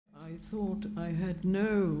thought I had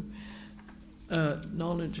no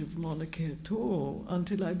knowledge of monarchy at all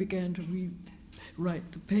until I began to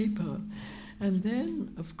write the paper. And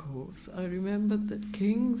then, of course, I remembered that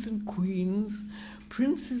kings and queens,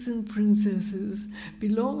 princes and princesses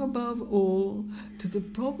belong above all to the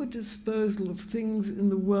proper disposal of things in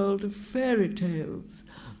the world of fairy tales,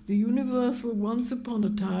 the universal once upon a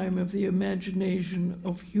time of the imagination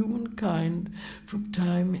of humankind from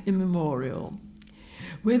time immemorial.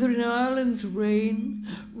 Whether in Ireland's rain,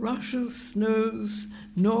 Russia's snows,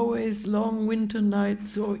 Norway's long winter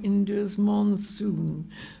nights, or India's monsoon,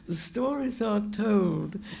 the stories are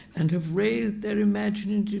told and have raised their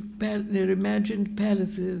imagined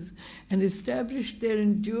palaces and established their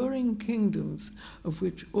enduring kingdoms, of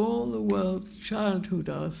which all the world's childhood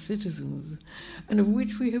are citizens, and of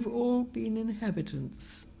which we have all been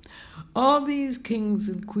inhabitants. Are these kings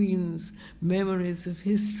and queens memories of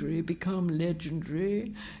history become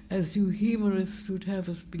legendary, as you humorists would have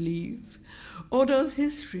us believe? Or does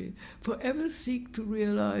history forever seek to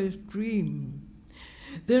realize dream?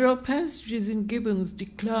 There are passages in Gibbon's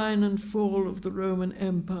Decline and Fall of the Roman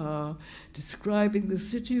Empire describing the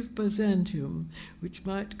city of Byzantium, which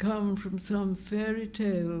might come from some fairy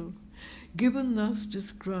tale. Gibbon thus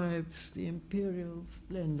describes the imperial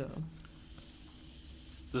splendor.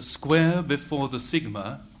 The square before the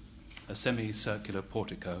Sigma, a semicircular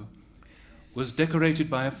portico, was decorated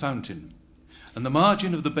by a fountain, and the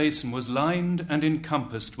margin of the basin was lined and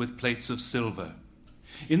encompassed with plates of silver.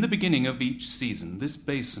 In the beginning of each season, this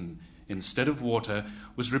basin, instead of water,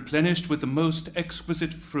 was replenished with the most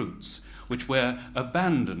exquisite fruits, which were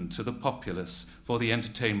abandoned to the populace for the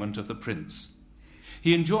entertainment of the prince.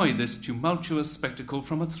 He enjoyed this tumultuous spectacle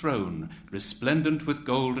from a throne, resplendent with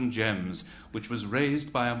gold and gems, which was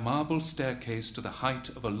raised by a marble staircase to the height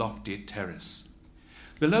of a lofty terrace.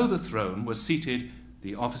 Below the throne were seated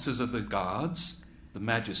the officers of the guards, the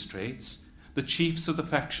magistrates, the chiefs of the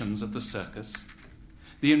factions of the circus.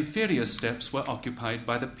 The inferior steps were occupied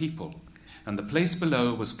by the people, and the place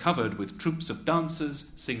below was covered with troops of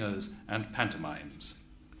dancers, singers, and pantomimes.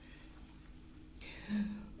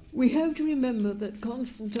 We have to remember that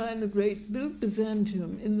Constantine the Great built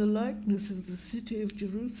Byzantium in the likeness of the city of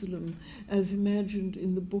Jerusalem as imagined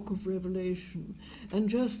in the Book of Revelation, and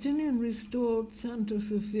Justinian restored Santa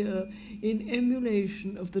Sophia in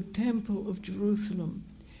emulation of the Temple of Jerusalem.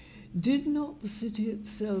 Did not the city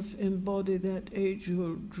itself embody that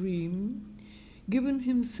age-old dream? Gibbon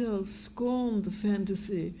himself scorned the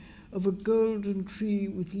fantasy of a golden tree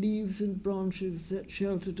with leaves and branches that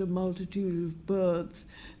sheltered a multitude of birds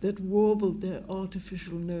that warbled their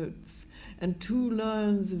artificial notes, and 2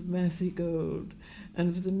 lions of massy gold, and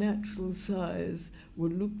of the natural size, were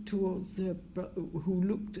looked towards who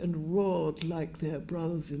looked and roared like their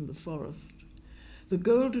brothers in the forest. The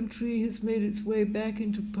golden tree has made its way back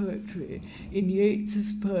into poetry in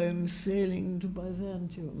Yeats's poem Sailing to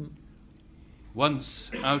Byzantium. Once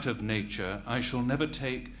out of nature, I shall never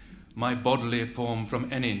take my bodily form from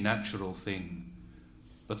any natural thing,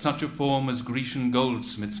 but such a form as Grecian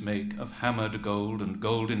goldsmiths make of hammered gold and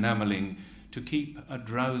gold enamelling to keep a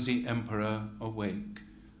drowsy emperor awake,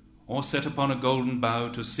 or set upon a golden bough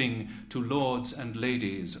to sing to lords and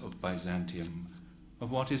ladies of Byzantium of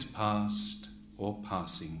what is past or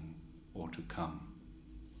passing or to come.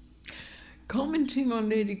 Commenting on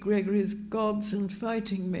Lady Gregory's Gods and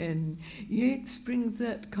Fighting Men, Yeats brings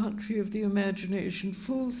that country of the imagination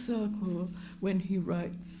full circle when he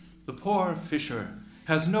writes, "The poor fisher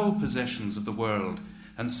has no possessions of the world,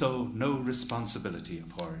 and so no responsibility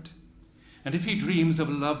for it. And if he dreams of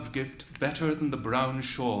a love gift better than the brown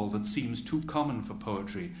shawl that seems too common for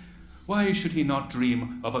poetry, why should he not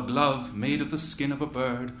dream of a glove made of the skin of a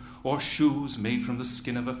bird, or shoes made from the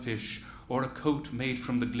skin of a fish, or a coat made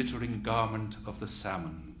from the glittering garment of the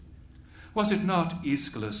salmon? Was it not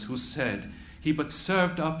Aeschylus who said he but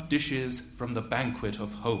served up dishes from the banquet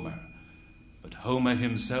of Homer? But Homer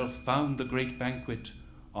himself found the great banquet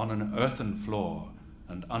on an earthen floor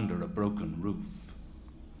and under a broken roof."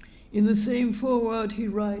 In the same foreword he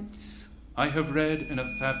writes, "I have read in a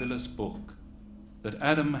fabulous book that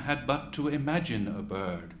Adam had but to imagine a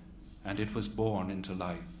bird, and it was born into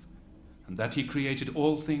life, and that he created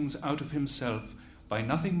all things out of himself by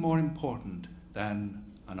nothing more important than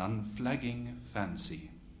an unflagging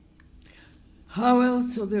fancy." How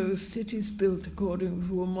else are those cities built according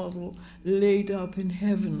to a model laid up in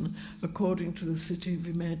heaven according to the city of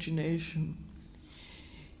imagination?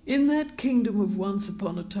 In that kingdom of once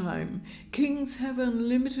upon a time, kings have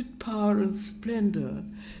unlimited power and splendor,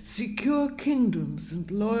 secure kingdoms and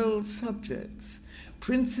loyal subjects,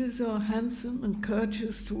 Princes are handsome and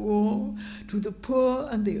courteous to all, to the poor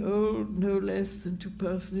and the old no less than to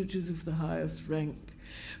personages of the highest rank.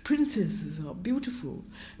 Princesses are beautiful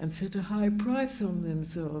and set a high price on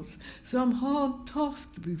themselves, some hard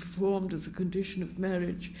task to be performed as a condition of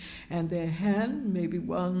marriage, and their hand may be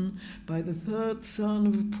won by the third son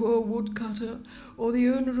of a poor woodcutter or the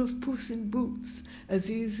owner of Puss in Boots as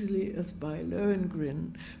easily as by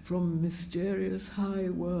Lohengrin from a mysterious high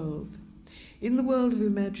world. In the world of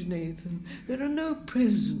imagination, there are no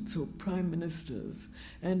presidents or prime ministers,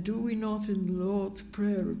 and do we not in the Lord's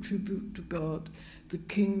Prayer attribute to God the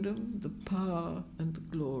kingdom, the power, and the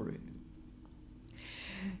glory?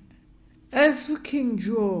 As for King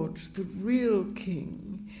George, the real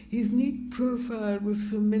king, his neat profile was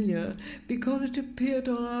familiar because it appeared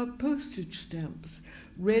on our postage stamps,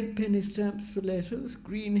 red penny stamps for letters,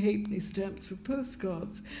 green halfpenny stamps for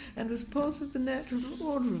postcards, and was part of the natural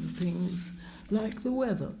order of things, like the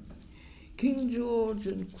weather. King George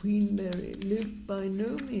and Queen Mary lived by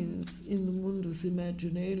no means in the mundus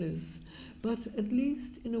imaginalis, but at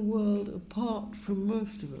least in a world apart from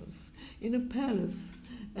most of us, in a palace,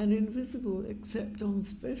 and invisible except on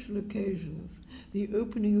special occasions, the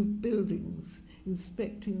opening of buildings,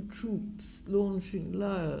 inspecting troops, launching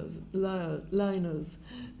liners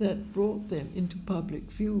that brought them into public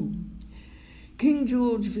view. King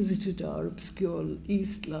George visited our obscure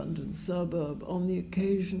East London suburb on the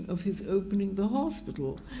occasion of his opening the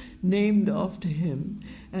hospital, named after him,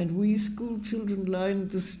 and we school children lined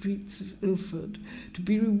the streets of Ilford to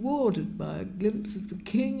be rewarded by a glimpse of the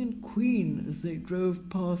King and Queen as they drove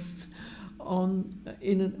past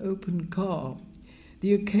in an open car.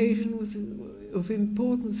 The occasion was of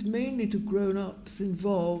importance mainly to grown-ups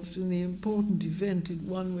involved in the important event in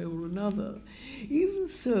one way or another. Even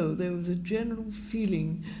so, there was a general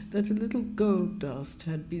feeling that a little gold dust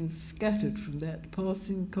had been scattered from that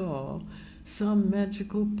passing car. Some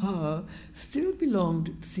magical power still belonged,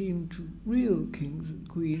 it seemed, to real kings and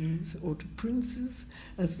queens, or to princes,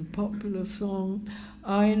 as the popular song,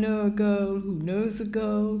 "I know a girl who knows a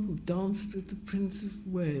girl who danced with the Prince of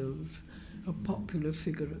Wales," a popular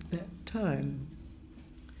figure at that time.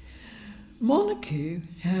 Monarchy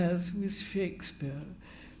has, with Shakespeare,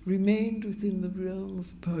 remained within the realm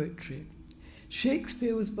of poetry.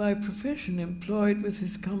 Shakespeare was by profession employed with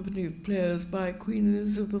his company of players by Queen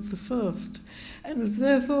Elizabeth I, and was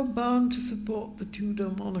therefore bound to support the Tudor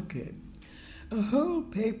monarchy. A whole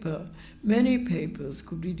paper, many papers,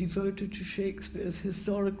 could be devoted to Shakespeare's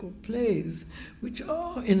historical plays, which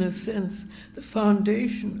are, in a sense, the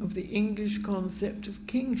foundation of the English concept of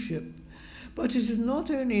kingship. But it is not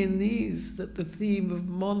only in these that the theme of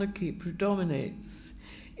monarchy predominates.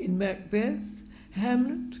 In Macbeth,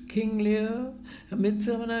 Hamlet, King Lear, A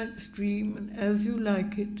Midsummer Night's Dream, and As You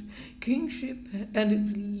Like It, kingship and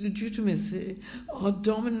its legitimacy are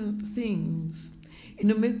dominant themes. In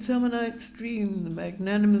A Midsummer Night's Dream, the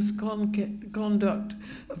magnanimous conduct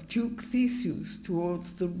of Duke Theseus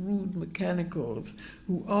towards the rude mechanicals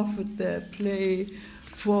who offered their play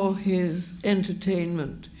for his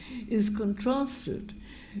entertainment is contrasted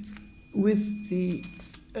with the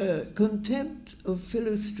contempt of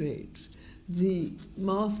Philostrate, the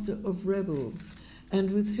master of rebels, and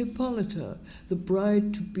with Hippolyta, the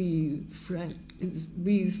bride-to-be, frank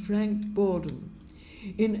boredom.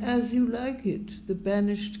 In As You Like It, the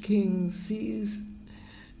banished king sets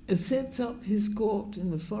up his court in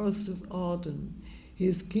the forest of Arden.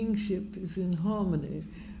 His kingship is in harmony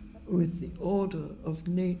with the order of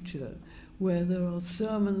nature, where there are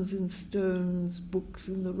sermons in stones, books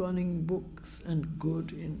in the running books, and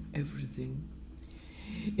good in everything.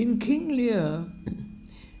 In King Lear,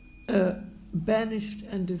 banished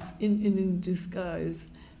and in disguise,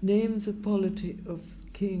 names a polity of the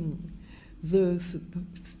king, though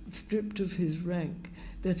stripped of his rank,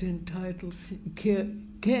 that entitles him.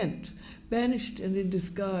 Kent, banished and in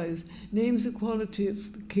disguise, names a quality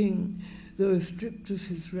of the king, though stripped of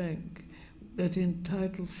his rank, that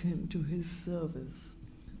entitles him to his service.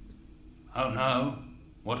 How now?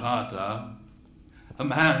 What art thou? A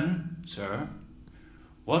man, sir.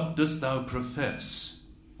 What dost thou profess?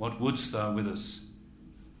 What wouldst thou with us?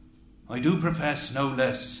 I do profess no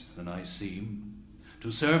less than I seem,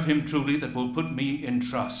 to serve him truly that will put me in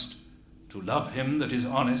trust, to love him that is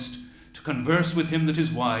honest, to converse with him that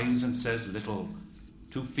is wise and says little,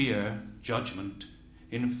 to fear judgment,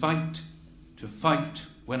 in fight, to fight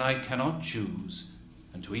when I cannot choose,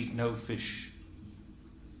 and to eat no fish.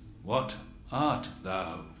 What art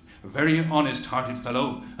thou? A very honest-hearted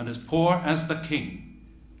fellow, and as poor as the king.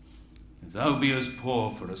 If thou be as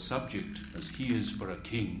poor for a subject as he is for a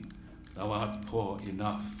king, thou art poor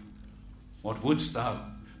enough. What wouldst thou?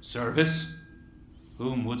 Service?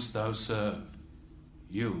 Whom wouldst thou serve?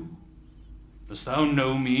 You. Dost thou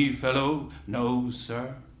know me, fellow? No,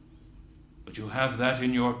 sir. But you have that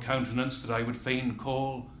in your countenance that I would fain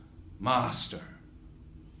call master.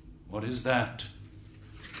 What is that?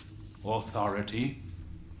 Authority?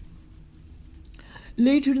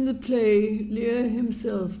 Later in the play, Lear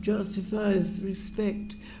himself justifies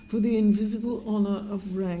respect for the invisible honour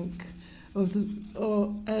of rank,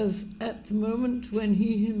 or as at the moment when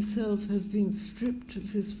he himself has been stripped of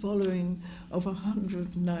his following of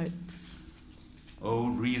 100 knights. Oh,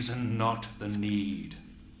 reason not the need.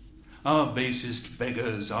 Our basest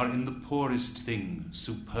beggars are in the poorest thing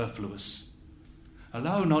superfluous.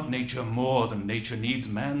 Allow not nature more than nature needs.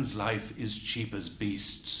 Man's life is cheap as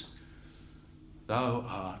beasts. Thou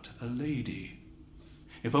art a lady.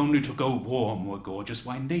 If only to go warm were gorgeous,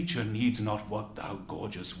 why nature needs not what thou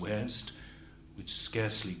gorgeous wear'st, which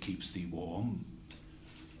scarcely keeps thee warm,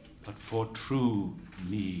 but for true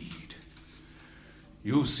need.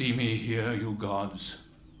 You see me here, you gods,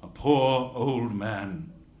 a poor old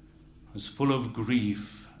man, as full of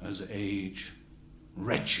grief as age,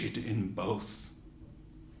 wretched in both.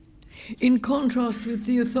 In contrast with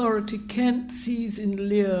the authority Kent sees in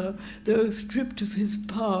Lear, though stripped of his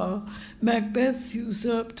power, Macbeth's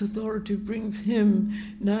usurped authority brings him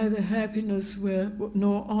neither happiness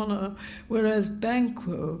nor honour, whereas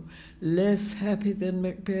Banquo, less happy than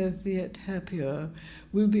Macbeth yet happier,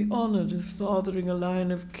 will be honoured as fathering a line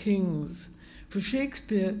of kings. For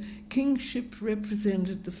Shakespeare, kingship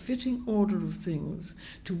represented the fitting order of things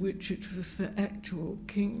to which it was for actual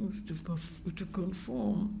kings to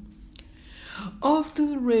conform. After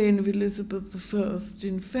the reign of Elizabeth I,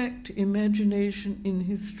 in fact, imagination in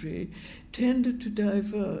history tended to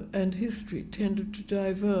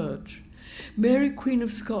diverge. Mary, Queen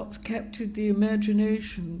of Scots, captured the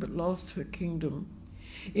imagination but lost her kingdom.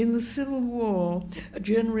 In the Civil War, a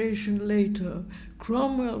generation later,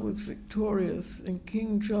 Cromwell was victorious and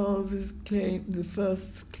King Charles' I's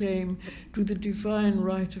claim to the divine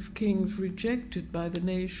right of kings rejected by the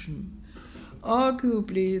nation.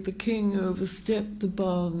 Arguably, the king overstepped the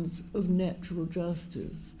bounds of natural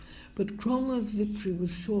justice, but Cromwell's victory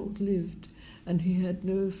was short-lived, and he had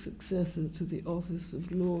no successor to the office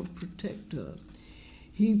of Lord Protector.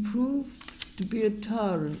 He proved to be a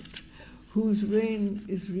tyrant whose reign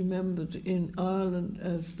is remembered in Ireland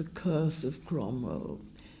as the curse of Cromwell.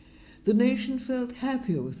 The nation felt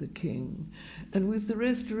happier with the king, and with the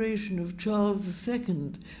restoration of Charles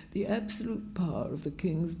II, the absolute power of the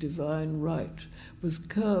king's divine right was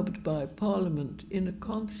curbed by Parliament in a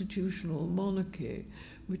constitutional monarchy,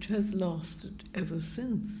 which has lasted ever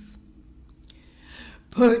since.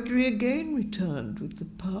 Poetry again returned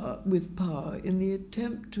with power in the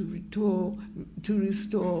attempt to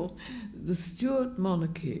restore the Stuart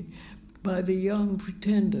monarchy by the young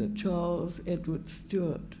pretender Charles Edward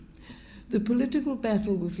Stuart. The political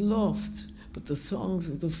battle was lost, but the songs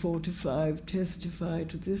of the 45 testify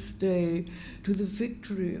to this day to the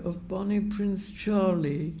victory of bonny Prince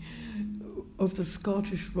Charlie of the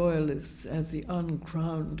Scottish royalists as the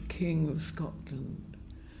uncrowned King of Scotland.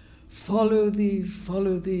 Follow thee,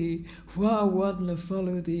 wha wadna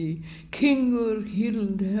follow thee, King o'er hill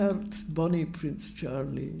and hearts, bonny Prince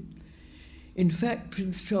Charlie. In fact,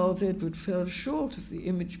 Prince Charles Edward fell short of the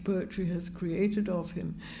image poetry has created of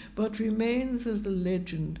him, but remains as the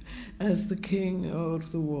legend, as the king o'er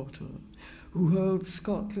the water, who holds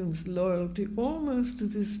Scotland's loyalty almost to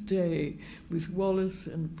this day with Wallace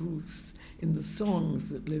and Bruce in the songs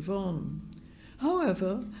that live on.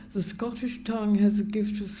 However, the Scottish tongue has a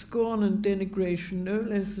gift of scorn and denigration no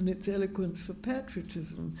less than its eloquence for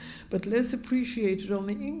patriotism, but less appreciated on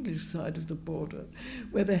the English side of the border,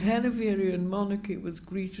 where the Hanoverian monarchy was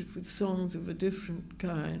greeted with songs of a different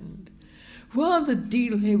kind. Wha the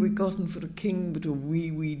deil hae we gotten for a king but a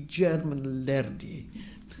wee German lairdy?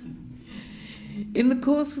 In the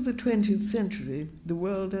course of the 20th century, the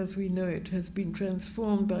world as we know it has been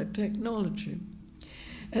transformed by technology.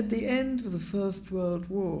 At the end of the First World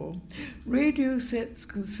War, radio sets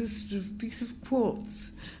consisted of a piece of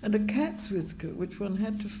quartz and a cat's whisker with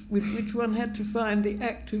which one had to find the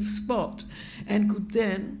active spot, and could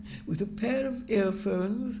then, with a pair of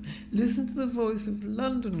earphones, listen to the voice of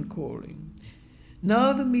London calling.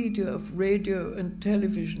 Now the media of radio and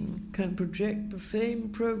television can project the same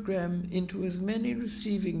program into as many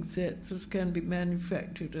receiving sets as can be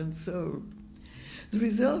manufactured and sold. The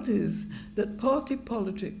result is that party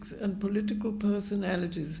politics and political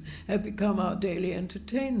personalities have become our daily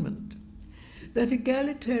entertainment. That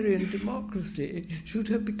egalitarian democracy should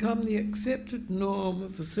have become the accepted norm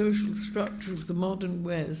of the social structure of the modern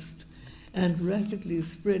West and rapidly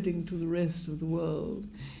spreading to the rest of the world,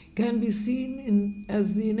 can be seen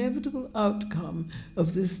as the inevitable outcome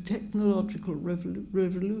of this technological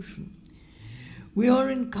revolution. We are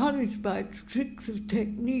encouraged by tricks of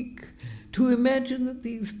technique to imagine that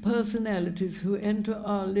these personalities who enter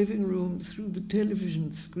our living rooms through the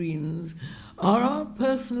television screens are our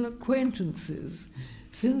personal acquaintances,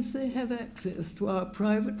 since they have access to our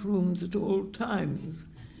private rooms at all times.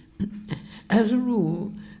 As a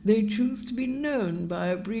rule, they choose to be known by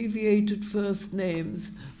abbreviated first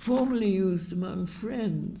names formerly used among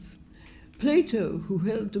friends. Plato, who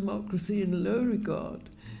held democracy in low regard,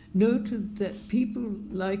 noted that people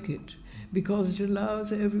like it because it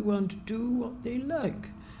allows everyone to do what they like,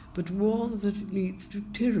 but warns that it leads to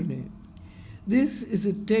tyranny. This is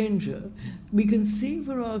a danger we can see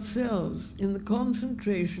for ourselves in the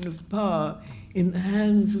concentration of power in the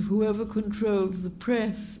hands of whoever controls the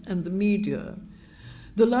press and the media.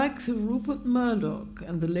 The likes of Rupert Murdoch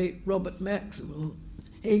and the late Robert Maxwell,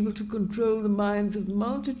 able to control the minds of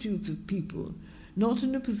multitudes of people, not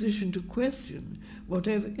in a position to question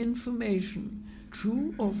whatever information,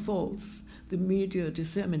 true or false, the media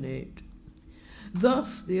disseminate.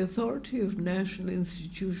 Thus, the authority of national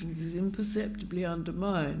institutions is imperceptibly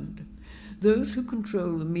undermined. Those who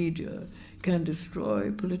control the media can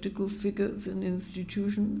destroy political figures and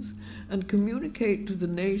institutions and communicate to the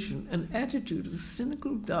nation an attitude of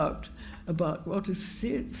cynical doubt about what is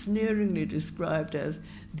sneeringly described as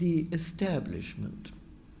the establishment.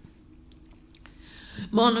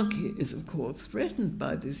 Monarchy is, of course, threatened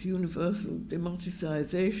by this universal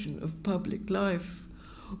demonicization of public life.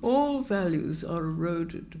 All values are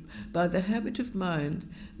eroded by the habit of mind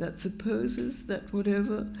that supposes that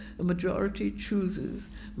whatever a majority chooses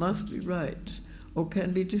must be right or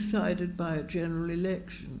can be decided by a general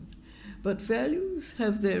election. But values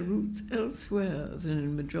have their roots elsewhere than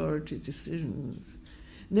in majority decisions.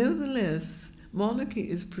 Nevertheless, monarchy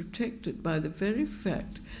is protected by the very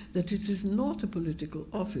fact that it is not a political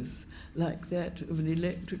office like that of an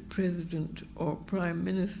elected president or prime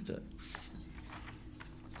minister.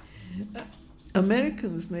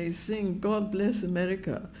 Americans may sing "God Bless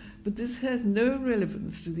America," but this has no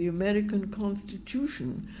relevance to the American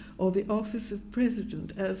Constitution or the office of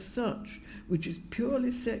president as such, which is purely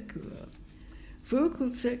secular.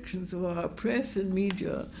 Vocal sections of our press and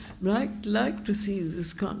media like to see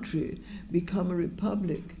this country become a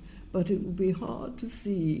republic, but it will be hard to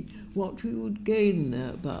see what we would gain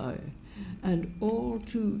thereby, and all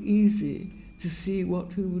too easy to see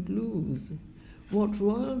what we would lose. What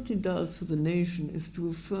royalty does for the nation is to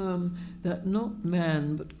affirm that not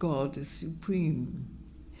man but God is supreme.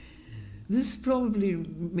 This probably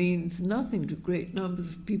means nothing to great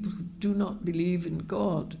numbers of people who do not believe in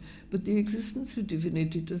God, but the existence of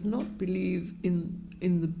divinity does not depend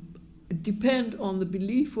on the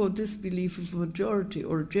belief or disbelief of a majority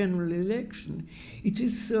or a general election. It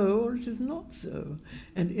is so or it is not so,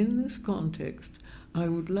 and in this context, I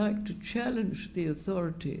would like to challenge the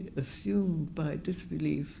authority assumed by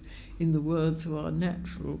disbelief, in the words of our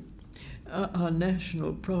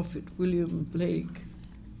national prophet William Blake.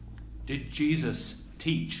 Did Jesus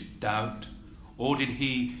teach doubt, or did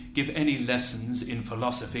he give any lessons in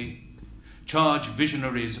philosophy, charge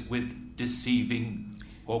visionaries with deceiving,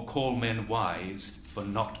 or call men wise for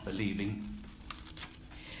not believing?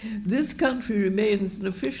 This country remains an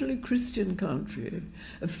officially Christian country,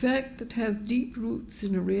 a fact that has deep roots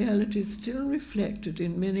in a reality still reflected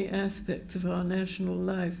in many aspects of our national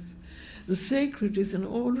life. The sacred is an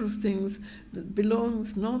order of things that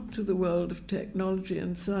belongs not to the world of technology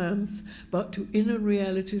and science, but to inner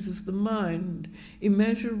realities of the mind,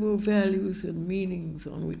 immeasurable values and meanings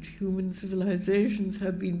on which human civilizations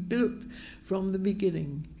have been built from the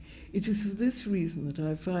beginning. It is for this reason that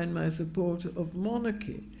I find my support of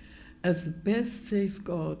monarchy as the best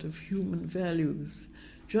safeguard of human values.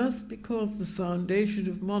 Just because the foundation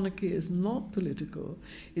of monarchy is not political,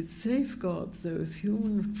 it safeguards those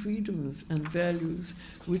human freedoms and values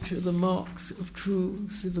which are the marks of true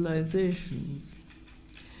civilizations.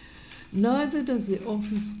 Neither does the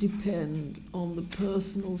office depend on the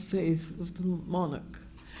personal faith of the monarch.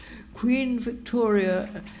 Queen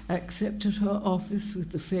Victoria accepted her office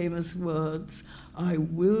with the famous words, "I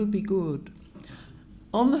will be good."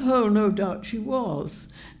 On the whole, no doubt she was,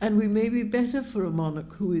 and we may be better for a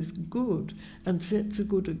monarch who is good and sets a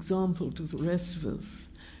good example to the rest of us.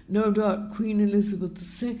 No doubt Queen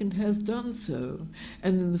Elizabeth II has done so,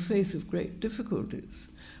 and in the face of great difficulties.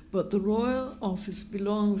 But the royal office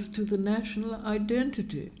belongs to the national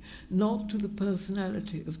identity, not to the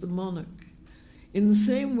personality of the monarch. In the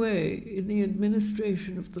same way, in the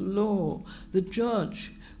administration of the law, the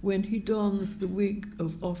judge, when he dons the wig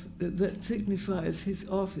that signifies his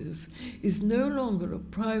office, is no longer a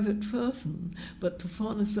private person, but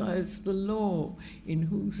personifies the law in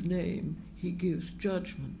whose name he gives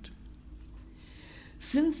judgment.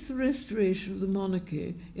 Since the restoration of the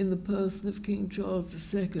monarchy in the person of King Charles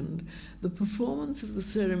II, the performance of the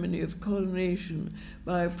ceremony of coronation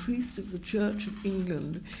by a priest of the Church of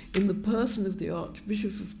England in the person of the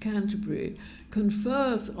Archbishop of Canterbury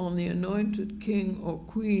confers on the anointed king or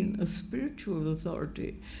queen a spiritual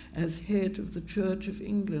authority as head of the Church of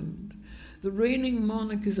England. The reigning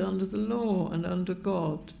monarch is under the law and under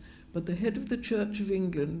God, but the head of the Church of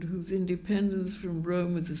England, whose independence from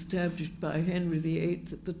Rome was established by Henry VIII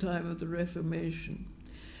at the time of the Reformation.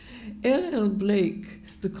 L.L. Blake,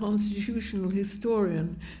 the constitutional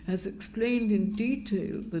historian, has explained in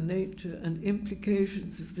detail the nature and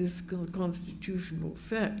implications of this constitutional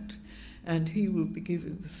fact, and he will be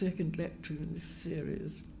giving the second lecture in this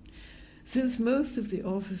series. Since most of the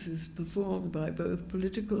offices performed by both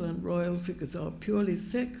political and royal figures are purely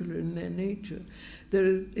secular in their nature,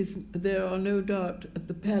 there are no doubt at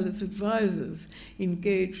the palace advisors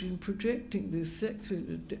engaged in projecting this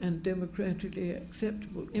secular and democratically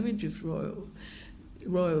acceptable image of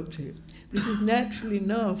royalty. This is natural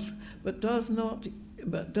enough, but does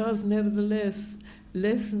nevertheless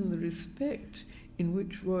lessen the respect in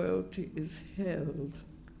which royalty is held.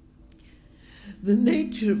 The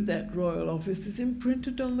nature of that royal office is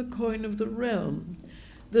imprinted on the coin of the realm.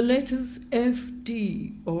 The letters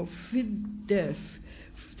FD or FIDEF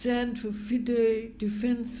stand for Fide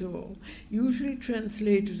Defensor, usually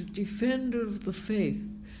translated as Defender of the Faith,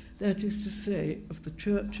 that is to say, of the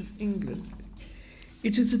Church of England.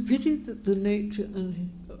 It is a pity that the nature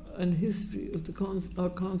and history of our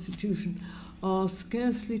Constitution are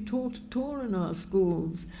scarcely taught at all in our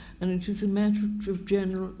schools, and it is a matter of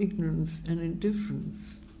general ignorance and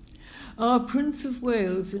indifference. Our Prince of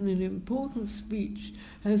Wales, in an important speech,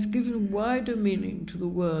 has given wider meaning to the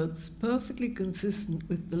words, perfectly consistent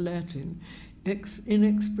with the Latin, in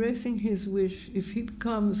expressing his wish, if he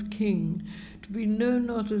becomes king, to be known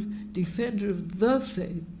not as defender of the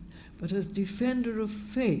faith, but as defender of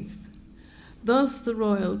faith. Thus the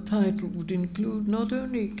royal title would include not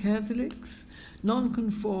only Catholics,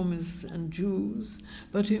 nonconformists and Jews,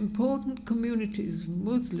 but important communities,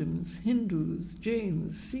 Muslims, Hindus,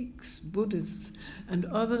 Jains, Sikhs, Buddhists, and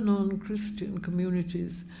other non-Christian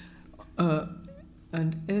communities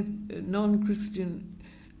and non-Christian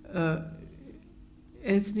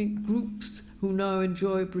ethnic groups who now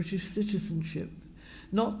enjoy British citizenship,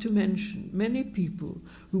 not to mention many people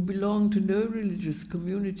who belong to no religious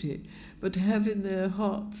community but have in their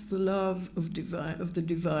hearts the love of the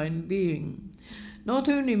divine being. Not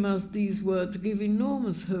only must these words give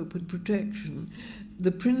enormous hope and protection,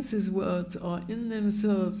 the Prince's words are in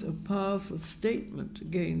themselves a powerful statement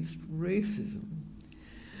against racism.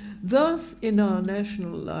 Thus, in our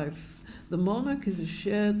national life, the monarch is a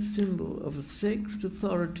shared symbol of a sacred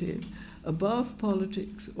authority above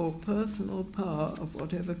politics or personal power of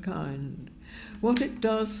whatever kind. What it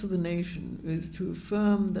does for the nation is to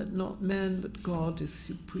affirm that not man but God is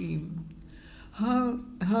supreme.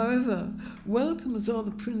 However, welcome as are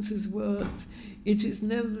the Prince's words, it is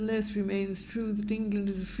nevertheless remains true that England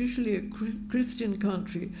is officially a Christian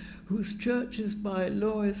country whose church is by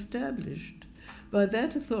law established. By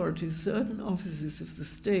that authority, certain offices of the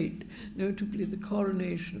state, notably the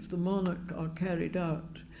coronation of the monarch, are carried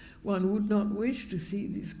out. One would not wish to see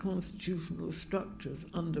these constitutional structures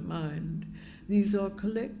undermined. These are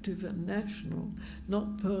collective and national,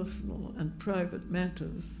 not personal and private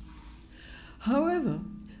matters. However,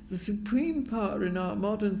 the supreme power in our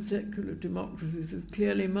modern secular democracies is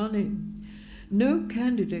clearly money. No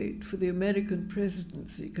candidate for the American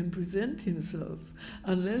presidency can present himself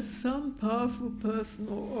unless some powerful person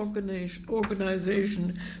or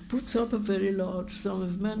organization puts up a very large sum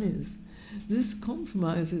of monies. This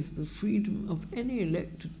compromises the freedom of any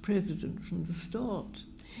elected president from the start.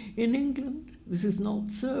 In England, this is not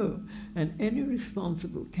so, and any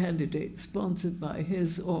responsible candidate sponsored by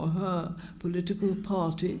his or her political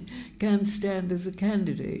party can stand as a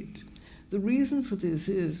candidate. The reason for this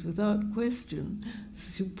is, without question, the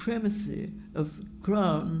supremacy of the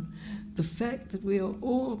Crown, the fact that we are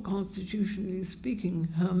all, constitutionally speaking,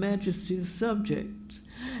 Her Majesty's subjects,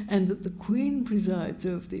 and that the Queen presides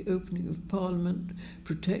over the opening of Parliament,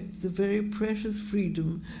 protects the very precious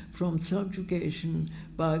freedom from subjugation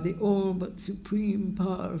by the all but supreme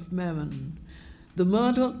power of Mammon. The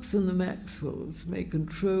Murdochs and the Maxwells may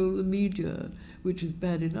control the media, which is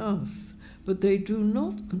bad enough, but they do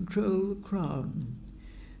not control the Crown.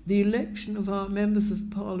 The election of our members of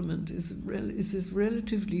parliament is as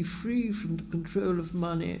relatively free from the control of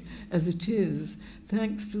money as it is,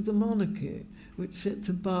 thanks to the monarchy, which sets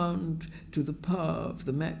a bound to the power of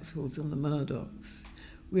the Maxwells and the Murdochs.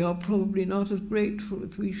 We are probably not as grateful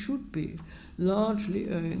as we should be, largely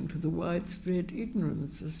owing to the widespread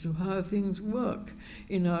ignorance as to how things work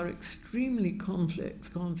in our extremely complex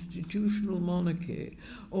constitutional monarchy,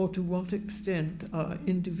 or to what extent our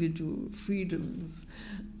individual freedoms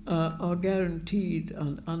are guaranteed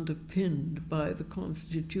and underpinned by the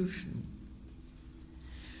Constitution.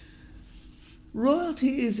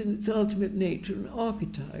 Royalty is in its ultimate nature an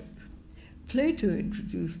archetype. Plato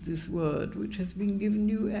introduced this word, which has been given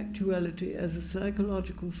new actuality as a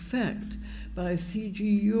psychological fact by C.G.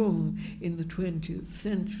 Jung in the 20th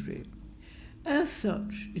century. As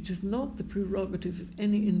such, it is not the prerogative of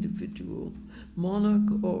any individual,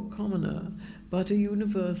 monarch or commoner, but a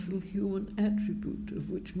universal human attribute of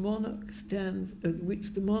which the monarch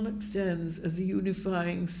stands as a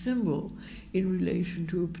unifying symbol in relation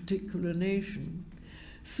to a particular nation.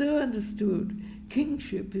 So understood,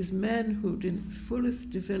 kingship is manhood in its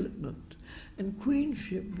fullest development, and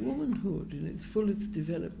queenship womanhood in its fullest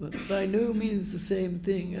development, by no means the same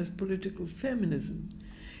thing as political feminism.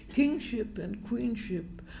 Kingship and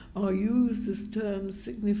queenship are used as terms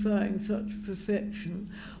signifying such perfection,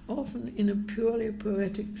 often in a purely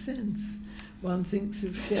poetic sense. One thinks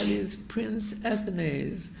of Shelley's Prince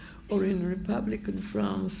Athanase, or in Republican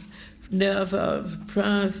France, Nerval's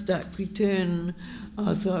Prince d'Aquitaine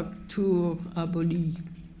à sa tour abolie.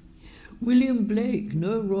 William Blake,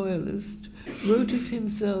 no royalist, wrote of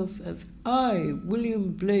himself as, "I,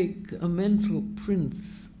 William Blake, a mental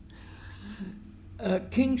prince."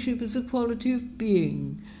 Kingship is a quality of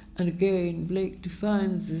being, and again Blake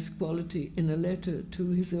defines this quality in a letter to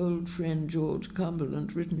his old friend George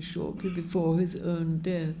Cumberland, written shortly before his own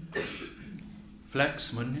death.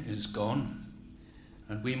 Flaxman is gone,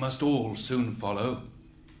 and we must all soon follow,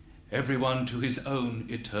 everyone to his own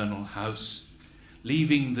eternal house,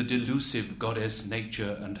 leaving the delusive goddess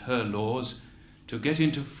nature and her laws to get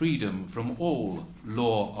into freedom from all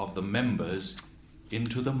law of the members,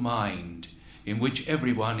 into the mind, in which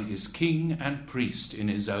everyone is king and priest in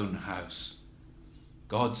his own house.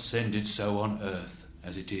 God send it so on earth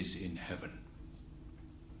as it is in heaven.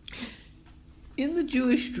 In the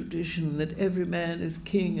Jewish tradition that every man is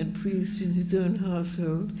king and priest in his own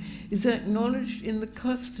household is acknowledged in the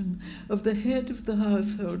custom of the head of the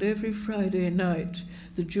household every Friday night,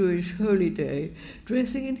 the Jewish holy day,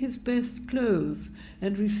 dressing in his best clothes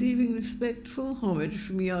and receiving respectful homage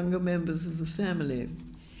from younger members of the family.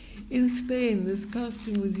 In Spain, this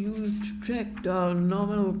custom was used to track down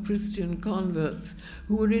nominal Christian converts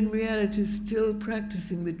who were in reality still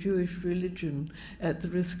practicing the Jewish religion at the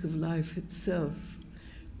risk of life itself.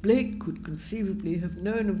 Blake could conceivably have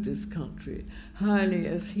known of this country, highly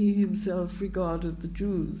as he himself regarded the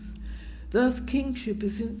Jews. Thus kingship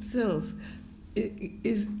is itself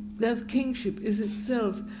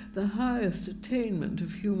the highest attainment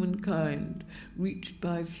of humankind, reached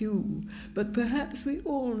by few. But perhaps we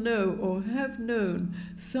all know or have known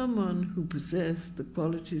someone who possessed the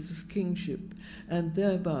qualities of kingship, and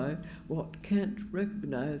thereby what Kant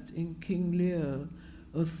recognized in King Lear,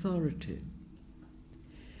 authority.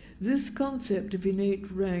 This concept of innate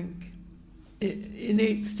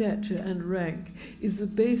stature and rank is the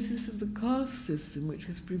basis of the caste system which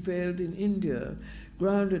has prevailed in India,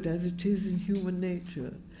 grounded as it is in human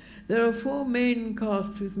nature. There are 4 main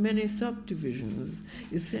castes with many subdivisions,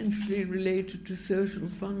 essentially related to social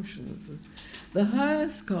functions. The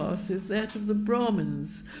highest caste is that of the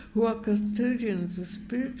Brahmins, who are custodians of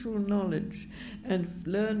spiritual knowledge and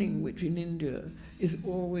learning, which in India is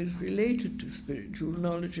always related to spiritual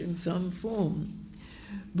knowledge in some form.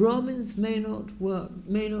 Brahmins may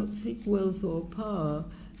not seek wealth or power,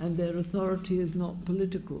 and their authority is not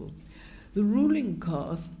political. The ruling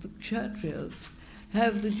caste, the Kshatriyas,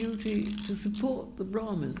 have the duty to support the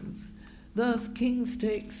Brahmins. Thus, kings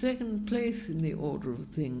take second place in the order of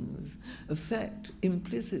things, a fact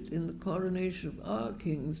implicit in the coronation of our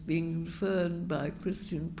kings being conferred by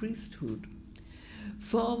Christian priesthood.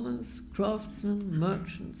 Farmers, craftsmen,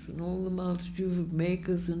 merchants, and all the multitude of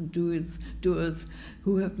makers and doers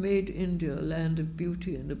who have made India a land of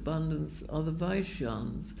beauty and abundance are the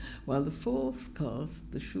Vaishyans, while the 4th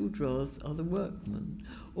caste, the Shudras, are the workmen.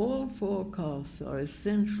 All 4 castes are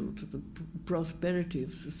essential to the prosperity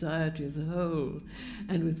of society as a whole,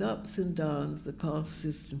 and with ups and downs the caste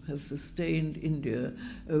system has sustained India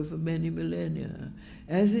over many millennia,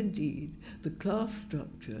 as indeed the class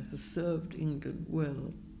structure has served England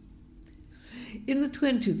well. In the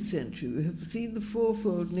 20th century, we have seen the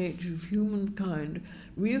fourfold nature of humankind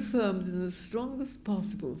reaffirmed in the strongest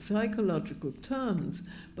possible psychological terms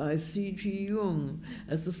by C.G. Jung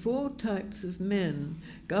as the four types of men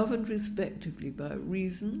governed respectively by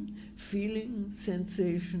reason, feeling,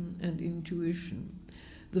 sensation, and intuition.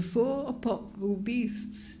 The four apocryphal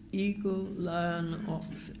beasts, eagle, lion,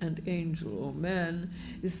 ox, and angel or man,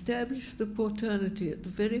 establish the quaternity at the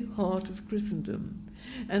very heart of Christendom.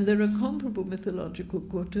 And there are comparable mythological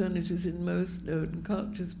quaternities in most known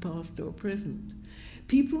cultures, past or present.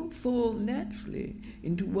 People fall naturally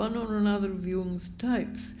into one or another of Jung's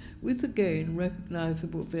types, with again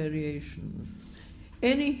recognizable variations.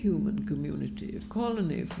 Any human community, a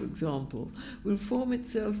colony, for example, will form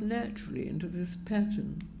itself naturally into this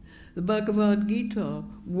pattern. The Bhagavad Gita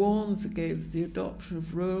warns against the adoption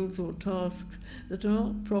of roles or tasks that are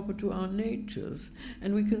not proper to our natures,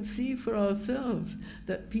 and we can see for ourselves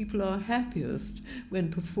that people are happiest when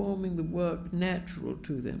performing the work natural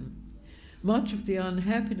to them. Much of the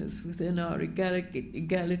unhappiness within our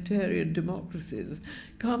egalitarian democracies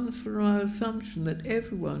comes from our assumption that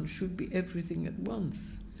everyone should be everything at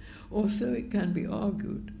once, or so it can be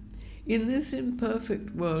argued. In this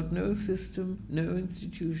imperfect world, no system, no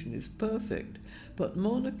institution is perfect, but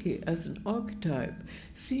monarchy as an archetype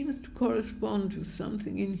seems to correspond to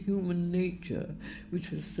something in human nature which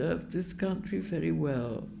has served this country very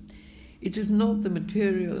well. It is not the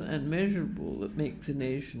material and measurable that makes a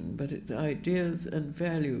nation, but its ideas and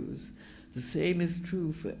values. The same is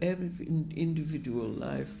true for every individual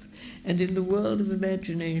life. And in the world of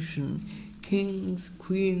imagination, kings,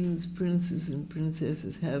 queens, princes, and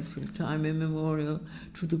princesses have from time immemorial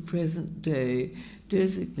to the present day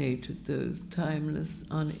designated those timeless,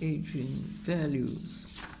 unaging values.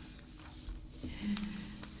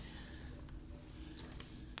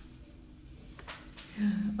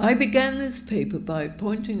 I began this paper by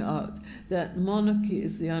pointing out that monarchy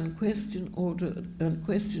is the unquestioned order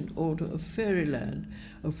of fairyland,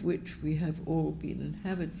 of which we have all been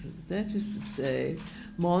inhabitants. That is to say,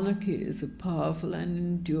 monarchy is a powerful and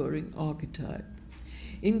enduring archetype.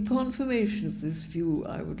 In confirmation of this view,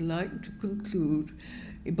 I would like to conclude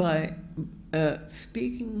by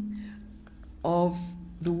speaking of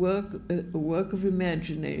a work of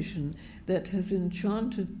imagination that has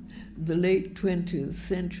enchanted the late 20th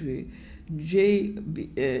century,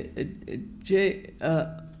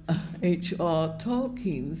 H.R.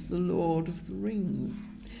 Tolkien's The Lord of the Rings.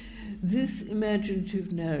 This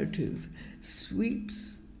imaginative narrative swept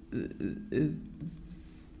the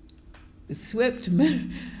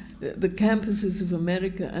campuses of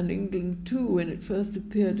America and England too when it first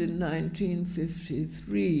appeared in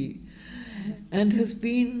 1953, and has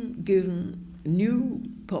been given new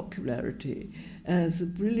popularity as a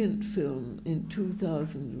brilliant film in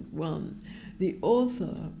 2001. The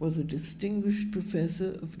author was a distinguished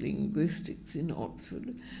professor of linguistics in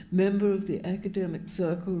Oxford, member of the academic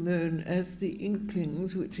circle known as the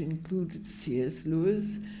Inklings, which included C.S.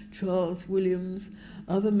 Lewis, Charles Williams,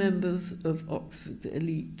 other members of Oxford's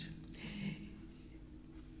elite.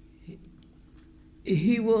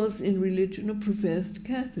 He was in religion a professed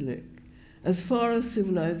Catholic. As far as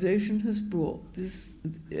civilization has brought the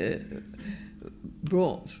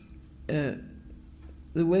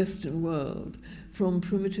Western world from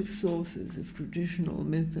primitive sources of traditional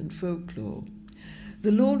myth and folklore.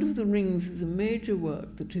 The Lord of the Rings is a major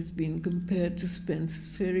work that has been compared to Spenser's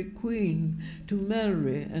Fairy Queen, to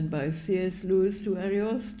Malory, and by C.S. Lewis to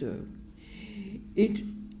Ariosto. It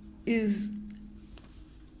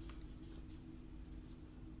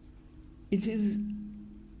is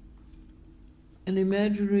an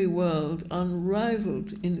imaginary world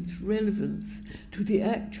unrivaled in its relevance to the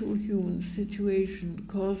actual human situation,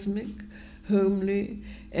 cosmic, homely,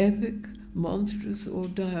 epic, monstrous, or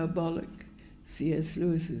diabolic, C.S.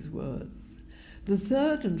 Lewis's words. The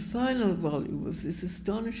third and final volume of this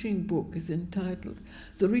astonishing book is entitled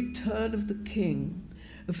The Return of the King,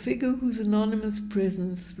 a figure whose anonymous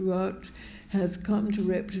presence throughout has come to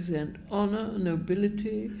represent honor,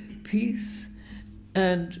 nobility, peace,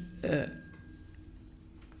 and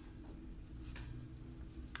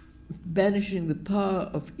banishing the power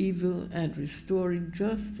of evil and restoring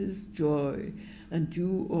justice, joy, and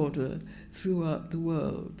due order throughout the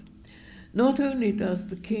world. Not only does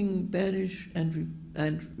the king banish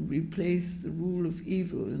and replace the rule of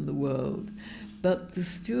evil in the world, but the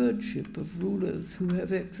stewardship of rulers who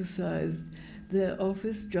have exercised their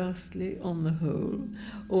office justly on the whole,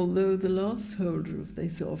 although the last holder of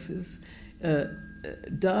this office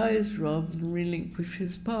dies rather than relinquish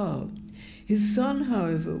his power. His son,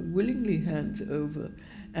 however, willingly hands over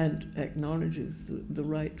and acknowledges the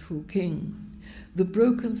rightful king. The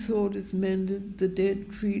broken sword is mended, the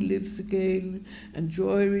dead tree lives again, and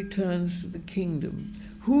joy returns to the kingdom.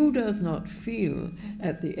 Who does not feel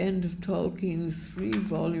at the end of Tolkien's 3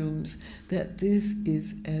 volumes that this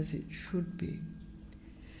is as it should be?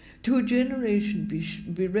 To a generation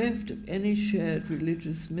bereft of any shared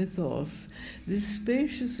religious mythos, this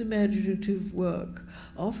spacious imaginative work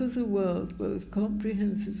offers a world both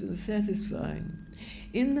comprehensive and satisfying.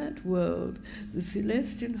 In that world, the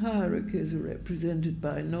celestial hierarchies are represented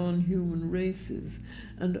by non-human races,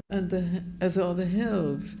 as are the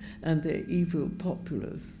hells and their evil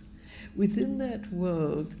populace. Within that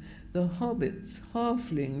world, the hobbits,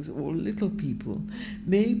 halflings, or little people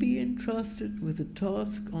may be entrusted with a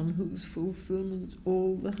task on whose fulfillment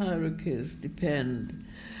all the hierarchies depend.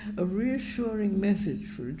 A reassuring message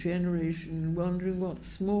for a generation wondering what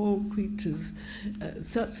such small creatures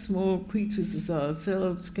as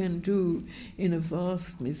ourselves can do in a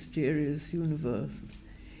vast, mysterious universe.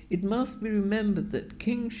 It must be remembered that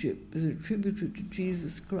kingship is attributed to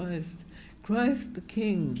Jesus Christ, Christ the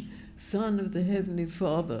King, Son of the Heavenly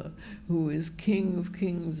Father, who is King of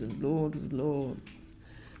kings and Lord of lords.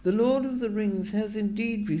 The Lord of the Rings has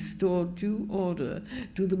indeed restored due order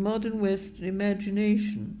to the modern Western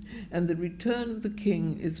imagination, and the return of the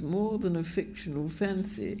king is more than a fictional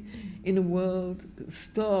fancy in a world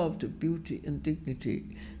starved of beauty and dignity,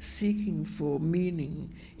 seeking for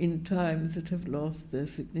meaning in times that have lost their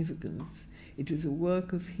significance. It is a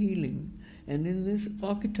work of healing, and in this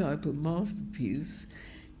archetypal masterpiece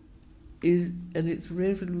and its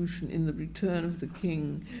revolution in the return of the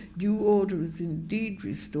king, due order is indeed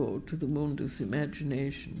restored to the Mundus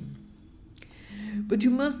imagination. But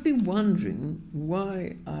you must be wondering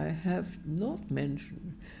why I have not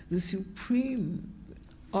mentioned the supreme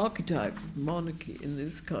archetype of monarchy in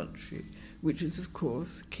this country, which is, of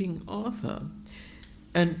course, King Arthur,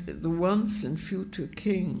 and the once and future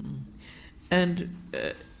king, and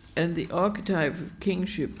the archetype of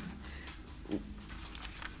kingship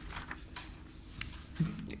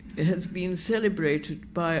has been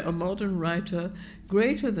celebrated by a modern writer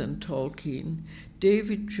greater than Tolkien,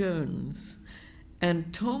 David Jones.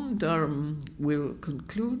 And Tom Durham will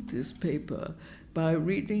conclude this paper by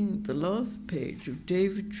reading the last page of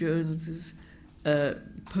David Jones's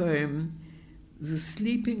poem, The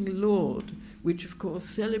Sleeping Lord, which of course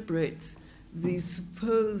celebrates the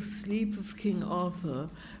supposed sleep of King Arthur,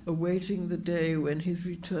 awaiting the day when his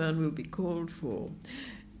return will be called for.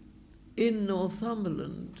 In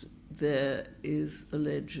Northumberland, there is a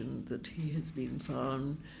legend that he has been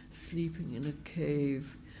found sleeping in a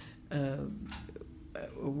cave,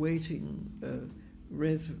 awaiting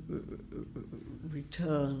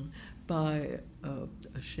return by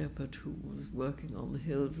a shepherd who was working on the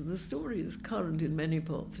hills. The story is current in many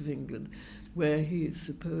parts of England, where he is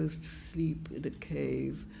supposed to sleep in a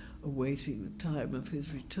cave awaiting the time of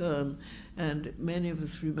his return. And many of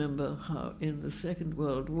us remember how in the Second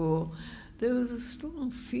World War there was a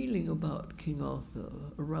strong feeling about King Arthur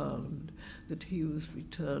around, that he was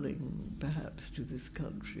returning perhaps to this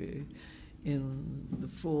country in the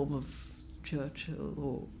form of Churchill,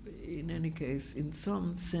 or in any case, in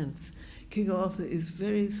some sense, King Arthur is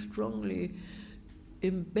very strongly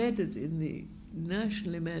embedded in the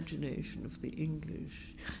national imagination of the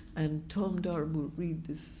English. And Tom Durham will read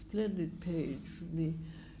this splendid page from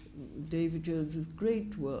David Jones's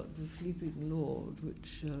great work, The Sleeping Lord,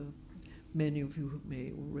 which many of you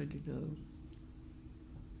may already know.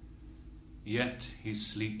 Yet he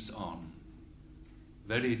sleeps on.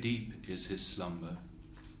 Very deep is his slumber.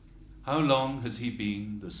 How long has he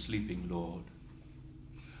been the sleeping lord?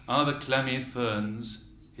 Are the clammy ferns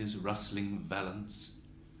his rustling valance?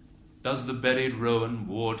 Does the buried rowan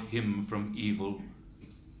ward him from evil,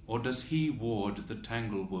 or does he ward the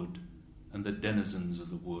tanglewood and the denizens of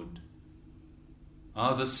the wood?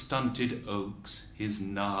 Are the stunted oaks his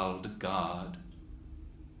gnarled guard,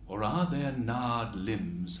 or are their gnarled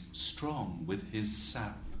limbs strong with his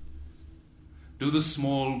sap? Do the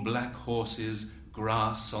small black horses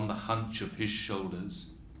grass on the hunch of his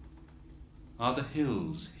shoulders? Are the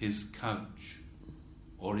hills his couch,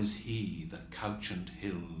 or is he the couchant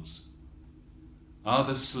hills? Are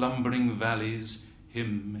the slumbering valleys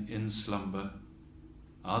him in slumber?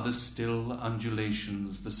 Are the still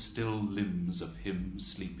undulations the still limbs of him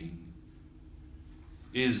sleeping?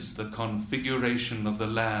 Is the configuration of the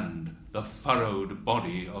land the furrowed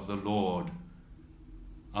body of the Lord?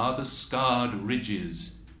 Are the scarred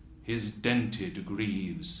ridges his dented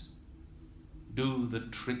greaves? Do the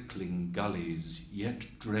trickling gullies yet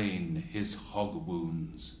drain his hog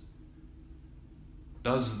wounds?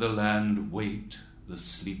 Does the land wait the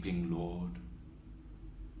sleeping Lord?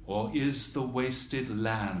 or is the wasted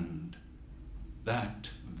land that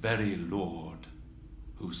very Lord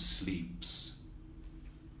who sleeps?